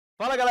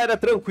Fala galera,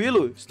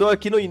 tranquilo? Estou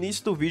aqui no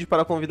início do vídeo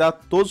para convidar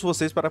todos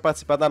vocês para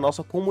participar da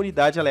nossa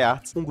comunidade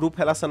aleArts, um grupo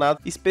relacionado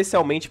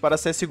especialmente para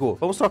CSGO.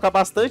 Vamos trocar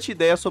bastante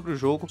ideias sobre o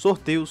jogo,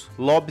 sorteios,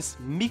 lobbies,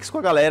 mix com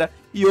a galera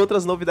e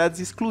outras novidades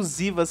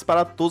exclusivas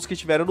para todos que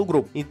estiveram no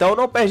grupo. Então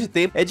não perde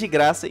tempo, é de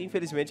graça e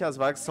infelizmente as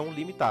vagas são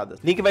limitadas.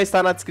 Link vai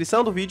estar na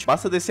descrição do vídeo,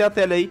 basta descer a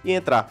tela aí e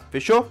entrar.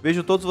 Fechou?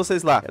 Vejo todos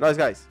vocês lá. É nóis,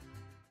 guys!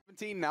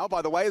 Now,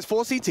 by the way, as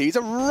 4 CTs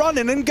are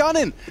running and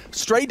gunning.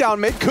 Straight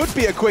down mid, could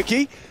be a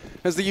quickie.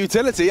 As the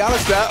utility,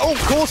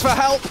 aleArts, calls for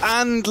help,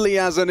 and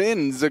Liaz and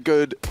Ins are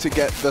good to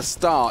get the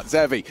start.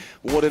 Zevi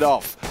warded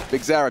off.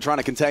 Big Zera trying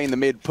to contain the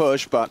mid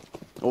push, but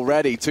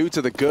already 2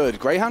 to the good.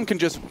 Grayhound can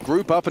just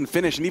group up and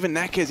finish, and even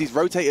Nekes, he's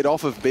rotated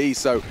off of B,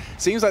 so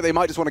seems like they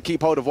might just want to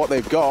keep hold of what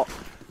they've got.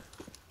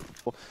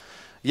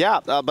 Yeah,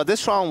 but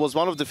this round was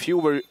one of the few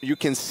where you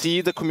can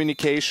see the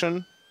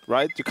communication,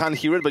 right? You can't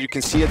hear it, but you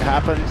can see it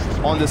happen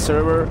on the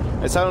server.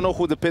 I don't know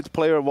who the pit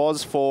player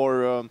was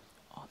for...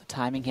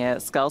 Timing here.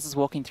 Skulls is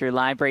walking through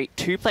library.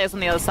 2 players on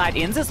the other side.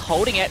 Ins is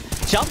holding it.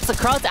 Jumps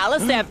across.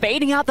 aleArts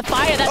baiting out the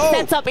fire. That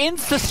sets up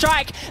Ins to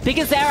strike. Big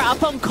Zera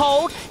up on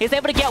cold. Is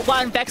able to get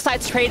one.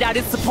 Vexite's trade out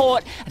his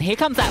support. And here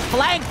comes that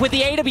flank with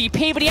the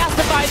AWP, but he has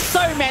to find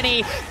so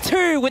many.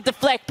 2 with the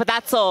flick, but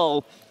that's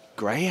all.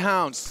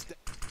 Grayhound.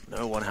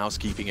 No one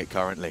housekeeping it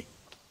currently.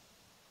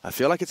 I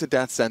feel like it's a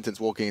death sentence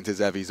walking into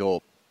Zevi's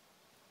orb.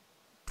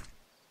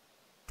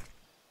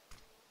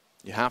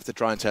 You have to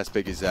try and test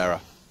Big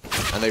Zera.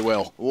 And they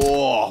will.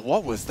 Whoa,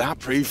 what was that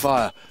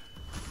pre-fire?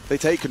 They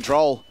take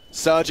control.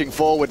 Surging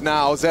forward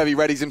now. Zevi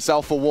readies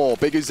himself for war.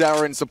 Big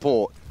Zera in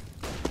support.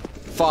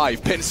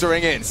 5,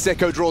 pincering in.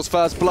 Sicko draws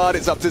first blood.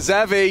 It's up to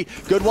Zevi.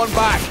 Good one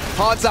back.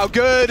 Hearts out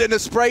good. And the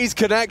sprays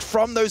connect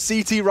from those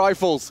CT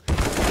rifles.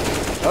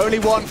 Only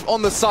one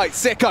on the site.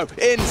 Sicko,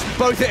 Ins,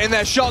 both hitting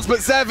their shots, but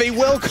Zevi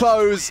will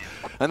close.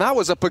 And that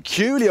was a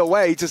peculiar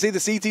way to see the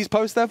CTs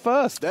post their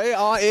first. They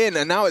are in,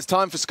 and now it's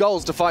time for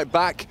Skulls to fight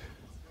back.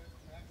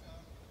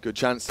 Good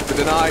chance to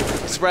deny.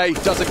 Spray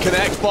doesn't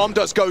connect. Bomb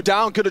does go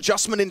down. Good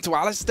adjustment into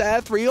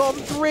aleArts. 3 on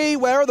 3.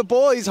 Where are the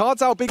boys?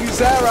 Hearts out. Big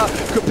Zera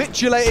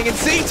capitulating in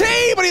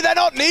CT, but they're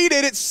not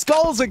needed. It's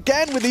Skulls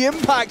again with the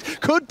impact.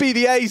 Could be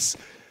the ace.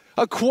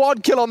 A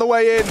quad kill on the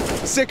way in.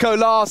 Sicko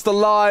last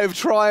alive,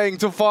 trying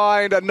to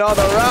find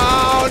another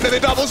round. And the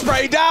double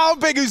spray down.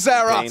 Big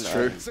Zera. That's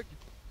true.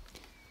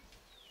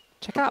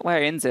 Check out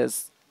where Ins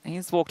is.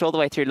 He's walked all the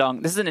way through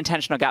long. This is an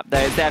intentional gap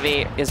though.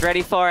 Zevi is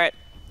ready for it.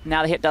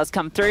 Now the hit does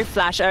come through.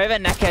 Flash over.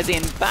 Nekes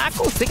in back.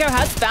 Oh, Sicko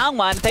has found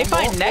one. They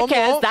find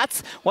Nekes.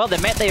 That's, well, they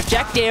met the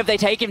objective. They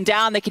take him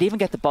down. They could even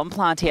get the bomb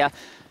plant here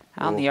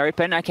out in the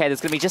open. Okay, there's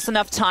going to be just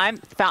enough time.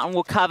 Fountain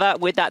will cover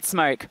with that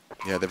smoke.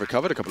 Yeah, they've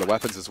recovered a couple of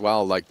weapons as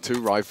well, like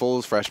 2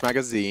 rifles, fresh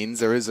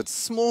magazines. There is a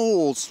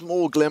small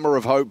glimmer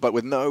of hope, but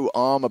with no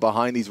armor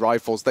behind these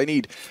rifles. They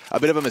need a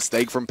bit of a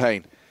mistake from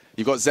PaiN.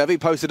 You've got Zevi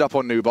posted up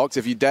on Nubox.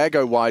 If you dare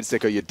go wide,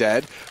 Sicko, you're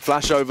dead.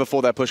 Flash over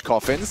for their push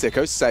coffin.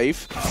 Sicko's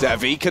safe.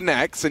 Zevi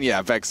connects. And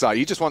yeah, Vexite,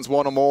 he just wants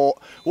one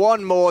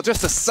more,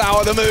 just to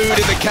sour the mood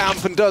in the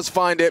camp, and does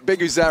find it. Big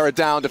Zera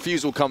down.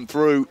 Defuse will come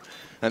through.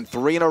 And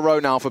 3 in a row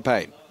now for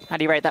PaiN. How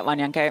do you rate that one,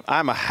 Yanko?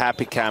 I'm a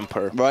happy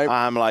camper. Right.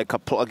 I'm like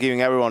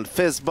giving everyone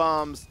fist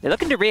bumps. They're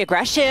looking to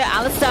re-aggress here.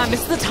 aleArts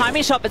misses the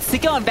timing shot, but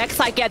Sicko and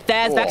Vexite get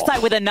theirs.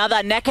 Vexite with another.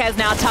 Nekes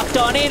now tucked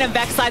on in, and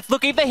Vexite's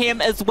looking for him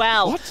as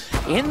well.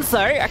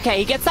 Inzo, okay,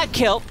 he gets that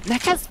kill.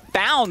 Nekes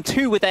found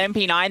 2 with the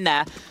MP9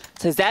 there.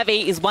 So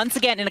Zevi is once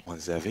again in a...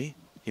 Zevi?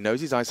 He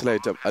knows he's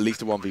isolated to at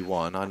least a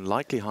 1v1,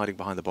 unlikely hiding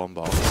behind the bomb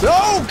box.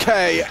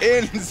 Okay,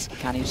 Ins!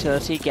 Can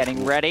utility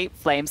getting ready.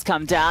 Flames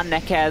come down.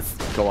 Nekes.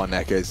 Go on,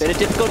 Nekes. Bit of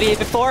difficulty here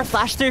before.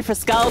 Flash through for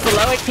Skulls. The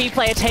low HP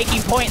player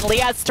taking point.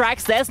 liArts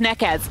strikes. There's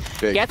Nekes.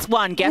 Big. Gets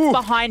one. Gets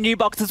behind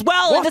Nubox as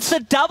well. And it's the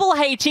double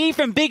HE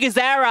from Big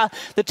Zera.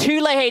 The 2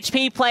 low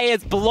HP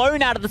players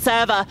blown out of the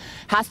server.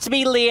 Has to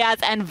be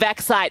liArts and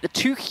Vexite. The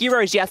 2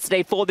 heroes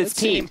yesterday for this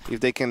team. If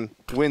they can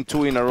win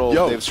 2 in a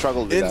row, they've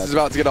struggled with Ins that. is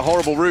about to get a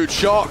horrible root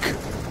shock.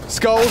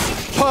 Skulls,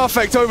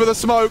 perfect over the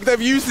smoke.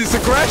 They've used this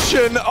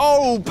aggression.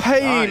 Oh,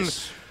 PaiN.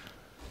 Nice.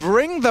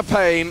 Bring the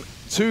pain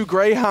to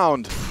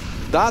Grayhound.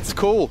 That's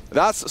cool.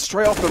 That's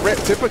straight off the rip.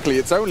 Typically,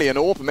 it's only an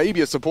AWP,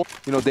 maybe a support.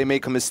 You know, they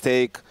make a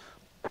mistake,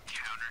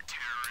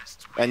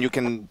 and you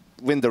can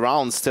win the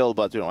round still,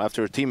 but, you know,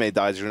 after a teammate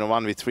dies, you're in a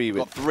 1v3.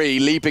 Got 3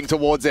 leaping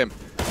towards him.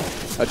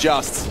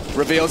 Adjusts,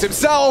 reveals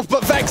himself,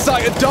 but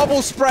Vexite, a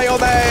double spray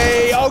on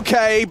A.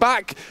 Okay,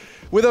 back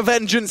with a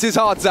vengeance is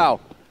Hardzao.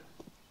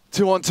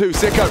 2 on 2,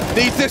 Sicko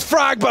needs this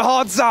frag, but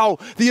Hardzao,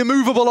 the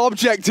immovable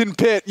object in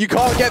pit. You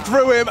can't get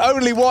through him,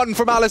 only 1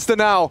 from aleArts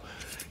now.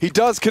 He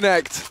does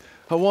connect.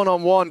 A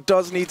 1-on-1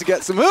 does need to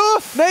get some...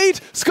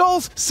 nade!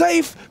 Skulls,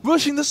 safe,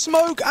 rushing the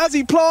smoke as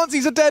he plants.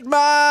 He's a dead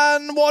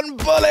man. 1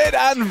 bullet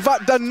and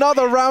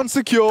another round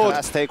secured.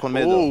 Last take on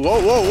mid. Whoa,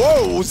 whoa, whoa,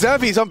 whoa.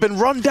 Zevi's been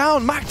run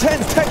down. Mac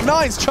 10s, Tech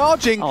 9s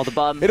charging. Oh, the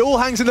bomb. It all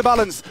hangs in the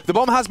balance. The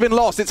bomb has been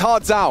lost. It's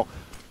Hardzao.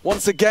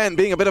 Once again,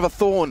 being a bit of a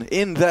thorn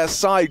in their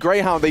side.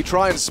 Grayhound, they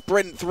try and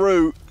sprint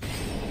through.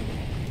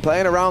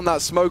 Playing around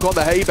that smoke on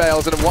the hay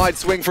bales, and a wide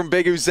swing from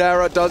Big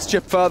Uzera does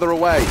chip further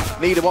away.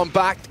 Needed one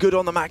back. Good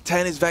on the Mac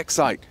 10 is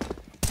Vexite.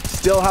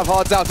 Still have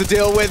Hearts Out to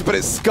deal with, but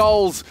it's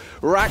Skulls.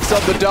 Racks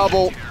up the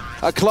double.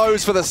 A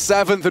close for the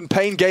 7th, and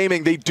PaiN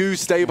Gaming, they do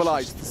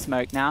stabilize. The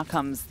smoke now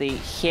comes the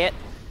hit.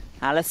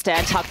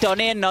 aleArts tucked on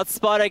in, not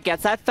spotted,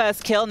 gets that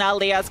first kill. Now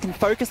Liaz can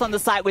focus on the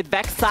site with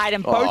Vexite,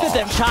 and both of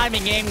them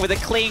chiming in with a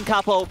clean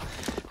couple.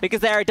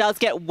 Because there does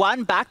get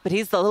one back, but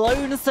he's the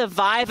lone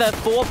survivor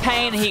for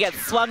PaiN. He gets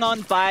swung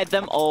on by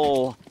them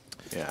all.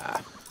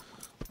 Yeah.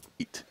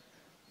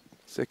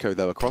 Sicko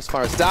though, a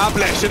crossfire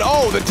established, and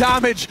oh, the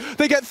damage!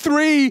 They get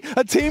 3!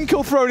 A team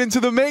kill thrown into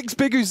the mix.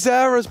 Big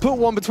Uzera's put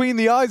one between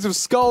the eyes of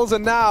Skulls,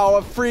 and now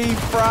a free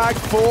frag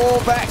for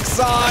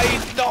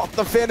Vexite. Not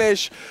the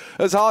finish,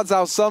 as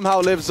Hardzao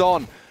somehow lives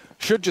on.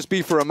 Should just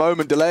be for a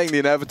moment, delaying the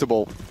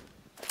inevitable.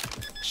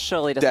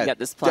 Surely doesn't get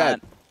this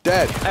plant.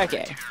 Dead.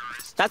 Okay.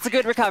 That's a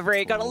good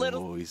recovery. Got a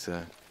little... Oh, he's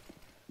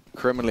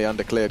criminally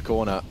undercleared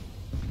corner.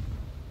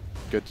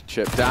 Good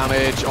chip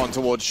damage on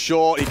towards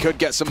short. He could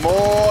get some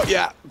more.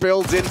 Yeah,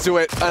 builds into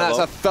it. And that's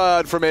a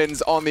 3rd from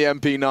Inns on the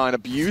MP9. A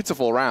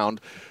beautiful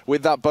round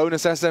with that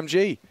bonus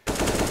SMG.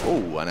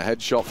 Oh, and a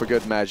headshot for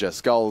good measure.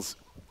 Skulls.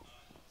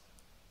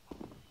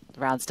 The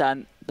round's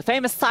done. The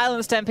famous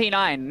silenced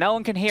MP9. No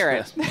one can hear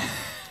it.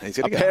 He's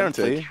gonna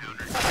apparently.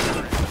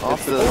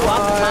 After the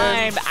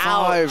time,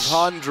 ouch.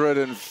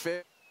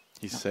 550.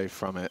 He's safe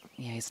from it.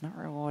 Yeah, he's not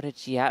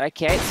rewarded yet.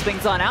 Okay, it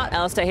swings on out.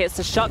 aleArts hits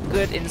the shot.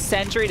 Good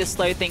incendiary to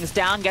slow things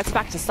down. Gets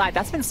back to site.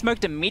 That's been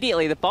smoked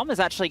immediately. The bomb is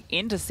actually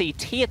into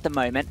CT at the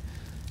moment.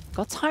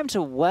 Got time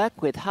to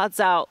work with.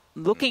 Hardzao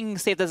looking,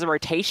 see if there's a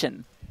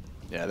rotation.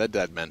 Yeah, they're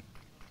dead men.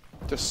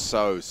 Just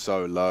so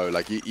low.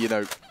 Like, you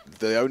know,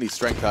 the only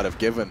strength I'd have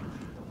given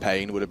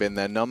PaiN would have been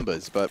their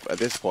numbers. But at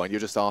this point, you're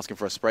just asking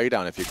for a spray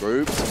down if you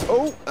groups.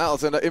 Oh,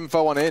 that's an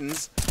info on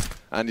Inns.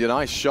 And a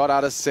nice shot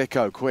out of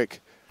Sicko. Quick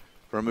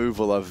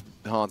removal of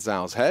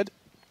Hardzao's head.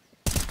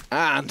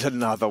 And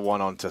another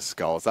one onto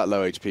Skulls. That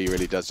low HP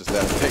really does just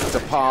let him picked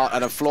apart,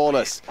 and a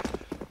flawless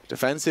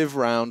defensive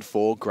round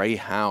for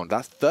Grayhound.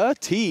 That's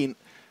 13.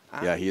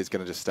 Yeah, he is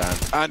going to just stand.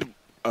 And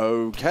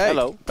okay.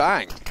 Hello.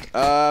 Bang.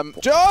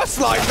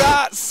 Just like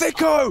that,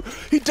 Sicko!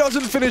 He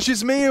doesn't finish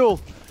his meal.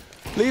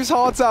 Leaves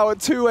Hardzao at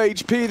 2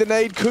 HP. The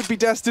nade could be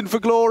destined for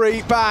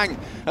glory. Bang!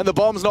 And the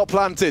bomb's not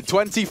planted.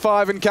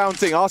 25 and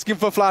counting. Asking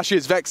for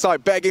flashes.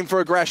 Vexite begging for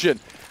aggression.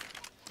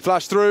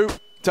 Flash through,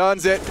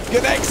 turns it,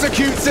 and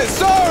executes it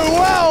so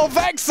well!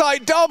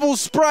 Vexite double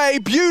spray,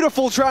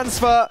 beautiful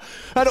transfer,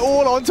 and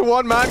all onto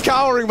one man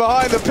cowering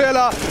behind the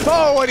pillar.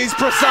 Oh, and he's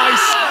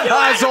precise,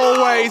 as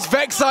always.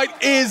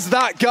 Vexite is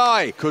that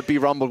guy. Could be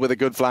rumbled with a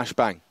good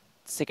flashbang.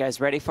 Sicko's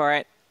ready for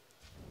it.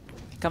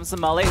 Here comes the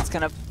molly, it's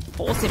gonna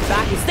force him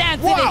back. He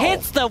stands in, he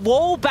hits the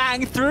wall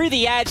bang through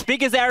the edge.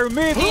 Big as arrow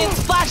move,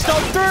 he's flashed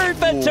on through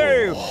for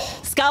 2.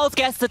 Skulls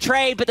gets the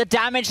trade, but the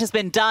damage has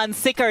been done.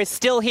 Sicko is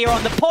still here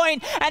on the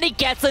point, and he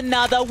gets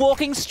another,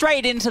 walking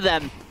straight into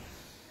them.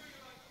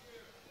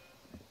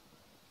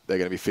 They're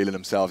going to be feeling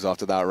themselves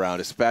after that round,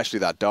 especially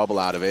that double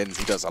out of Inns.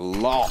 He does a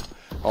lot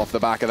off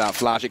the back of that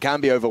flash. It can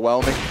be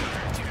overwhelming.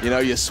 You know,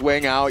 you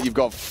swing out, you've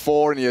got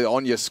 4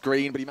 on your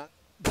screen, but he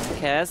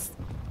cares.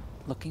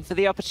 Looking for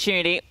the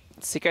opportunity.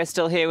 Sicko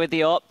still here with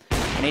the AWP.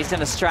 And he's going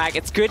to strike.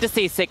 It's good to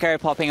see Sicko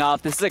popping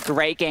off. This is a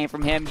great game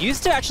from him.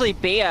 Used to actually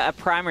be a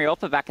primary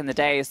AWPer back in the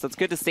day, so it's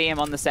good to see him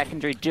on the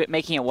secondary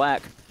making it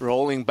work.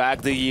 Rolling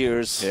back the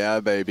years.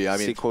 Yeah, baby. I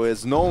mean, Sicko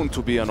is known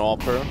to be an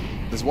AWPer.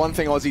 There's one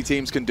thing Aussie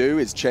teams can do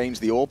is change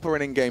the AWPer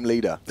and in-game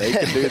leader. They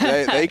can do,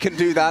 they can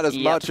do that as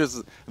much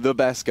as the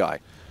best guy.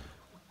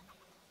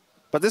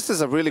 But this is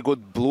a really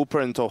good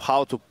blueprint of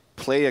how to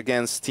play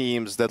against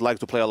teams that like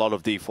to play a lot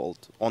of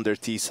default on their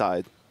T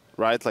side.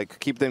 Right, like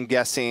keep them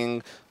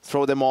guessing,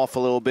 throw them off a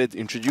little bit,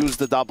 introduce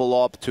the double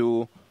up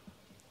to.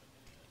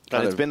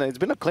 And it's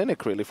been a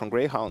clinic really from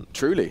Grayhound.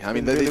 Truly, I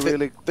mean,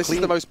 really this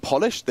is the most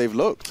polished they've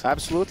looked.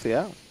 Absolutely,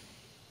 yeah.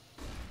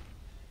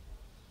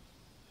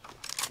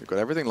 They've got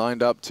everything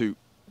lined up to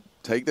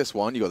take this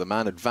one. You got the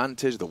man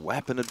advantage, the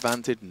weapon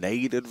advantage,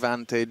 nade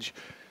advantage.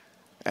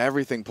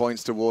 Everything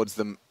points towards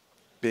them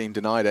being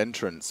denied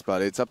entrance,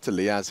 but it's up to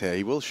Liaz here.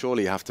 He will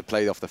surely have to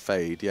play off the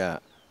fade, yeah.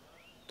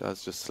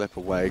 Does just slip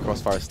away.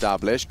 Crossfire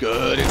established.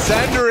 Good.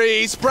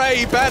 Incendiary.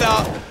 Spray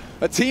better.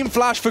 A team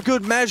flash for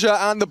good measure,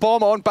 and the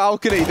bomb on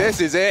balcony. This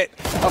is it.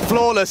 A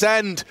flawless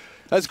end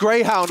as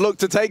Grayhound look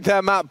to take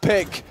their map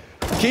pick.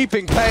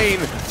 Keeping PaiN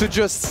to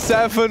just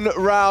 7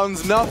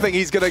 rounds. Nothing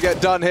he's going to get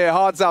done here.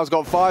 Hardzao's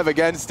got 5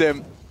 against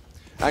him.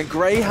 And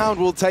Grayhound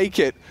will take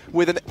it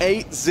with an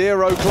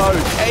 8-0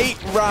 close. 8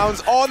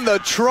 rounds on the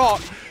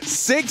trot.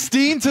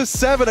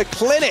 16-7, a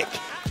clinic.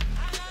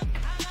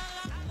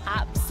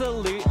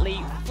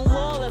 Absolutely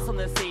flawless on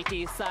the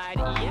CT side.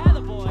 Yeah,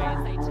 the boys,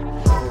 they